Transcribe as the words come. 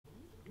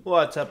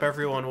What's up,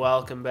 everyone?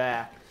 Welcome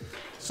back.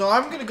 So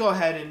I'm going to go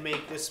ahead and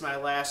make this my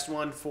last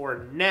one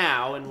for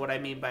now, and what I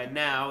mean by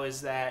now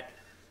is that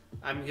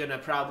I'm going to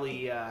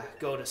probably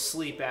go to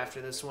sleep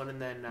after this one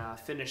and then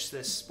finish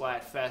this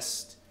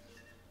Splatfest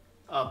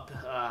up,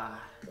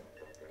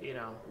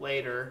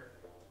 later.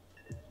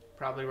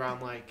 Probably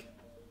around,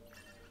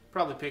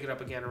 probably pick it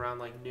up again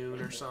around, noon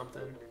or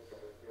something.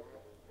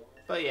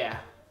 But yeah,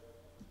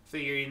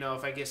 figure,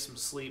 if I get some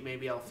sleep,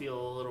 maybe I'll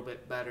feel a little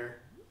bit better.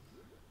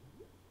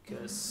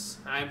 Because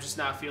I'm just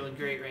not feeling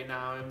great right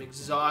now. I'm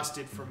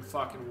exhausted from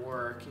fucking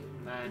work.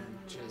 And then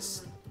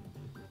just,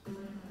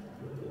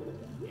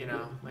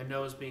 my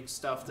nose being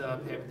stuffed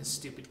up, having this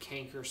stupid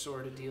canker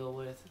sore to deal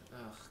with.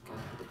 Oh, God.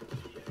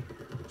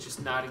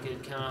 Just not a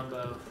good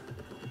combo.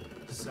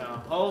 So,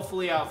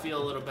 hopefully I'll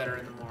feel a little better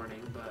in the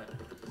morning, but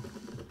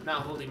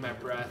not holding my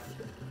breath.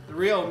 The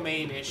real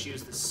main issue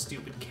is the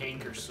stupid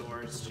canker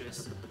sore. It's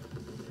just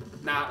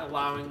not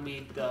allowing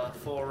me the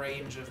full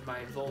range of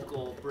my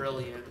vocal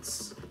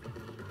brilliance.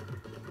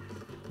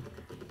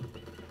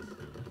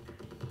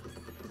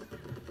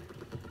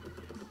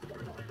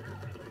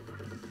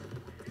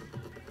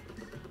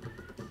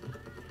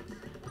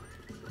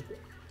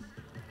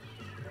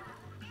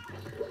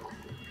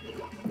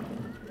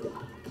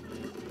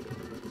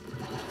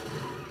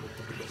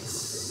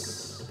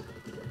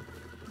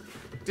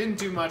 Didn't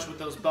do much with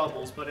those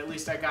bubbles, but at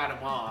least I got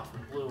them off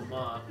and blew them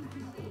up.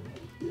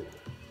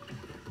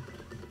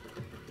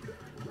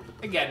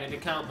 Again, it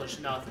accomplished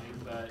nothing,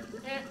 but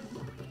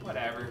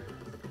whatever.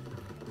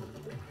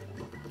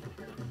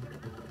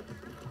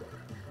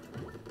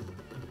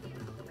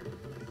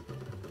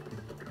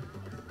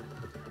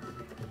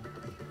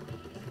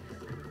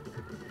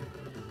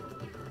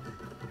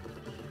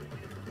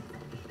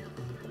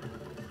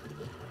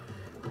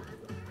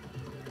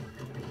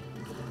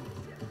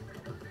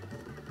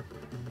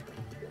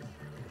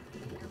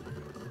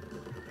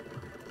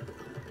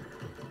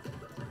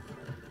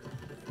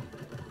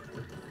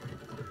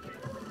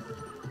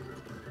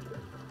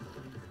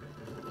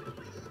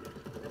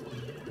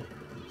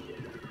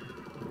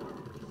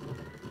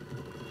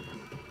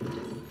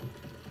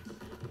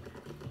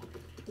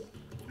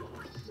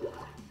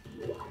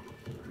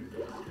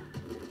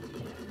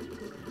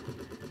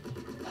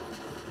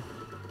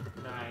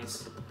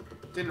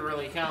 Didn't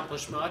really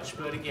accomplish much,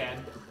 but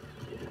again,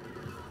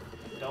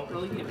 don't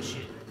really give a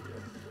shit.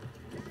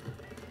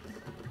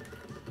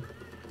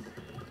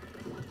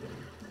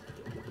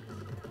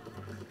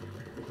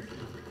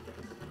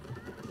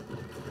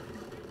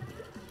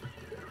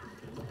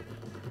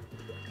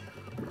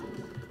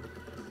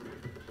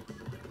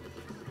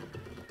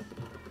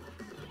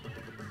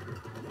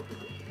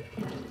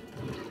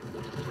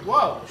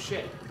 Whoa,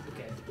 shit.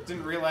 Okay.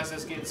 Didn't realize I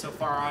was getting so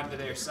far onto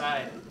their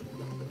side.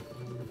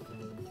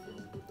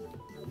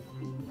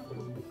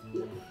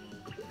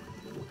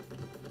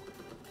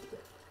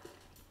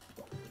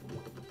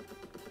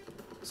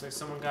 Looks like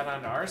someone got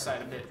onto our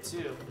side a bit,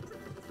 too.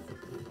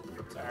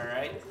 It's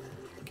alright.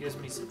 Gives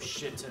me some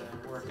shit to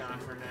work on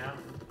for now.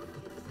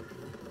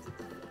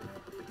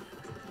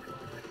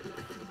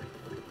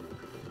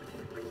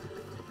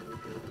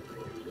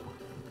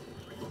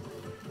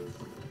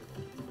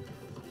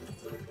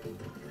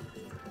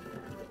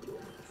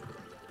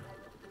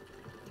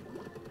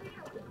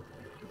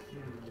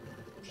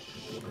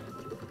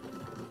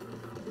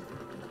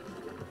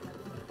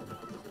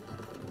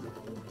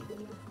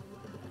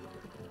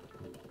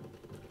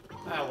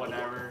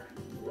 Whatever.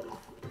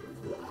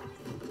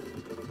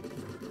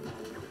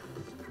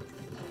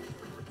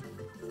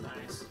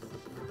 Nice.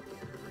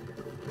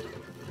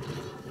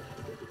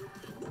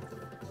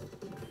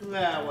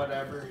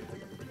 Whatever.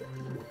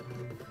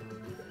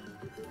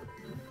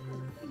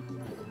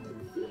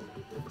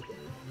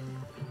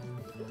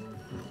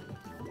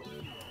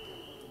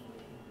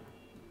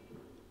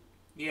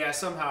 Yeah,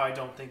 somehow I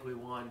don't think we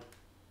won.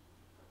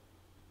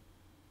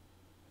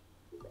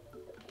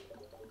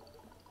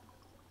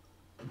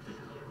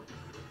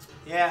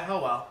 Yeah,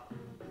 oh well.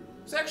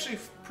 It's actually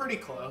pretty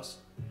close.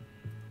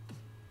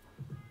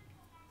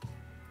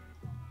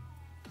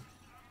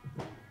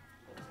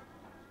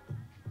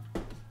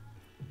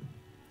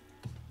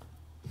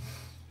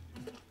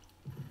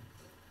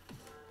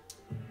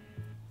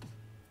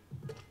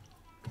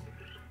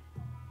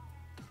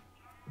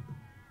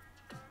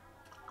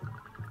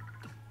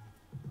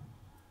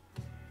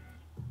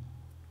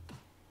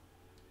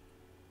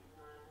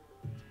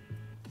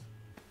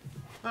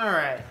 All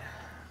right.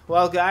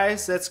 Well,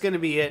 guys, that's going to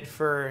be it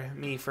for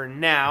me for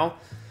now.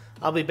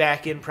 I'll be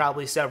back in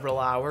probably several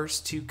hours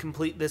to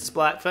complete this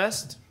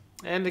Splatfest.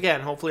 And again,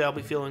 hopefully I'll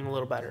be feeling a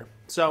little better.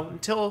 So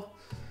until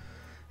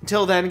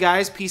then,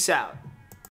 guys, peace out.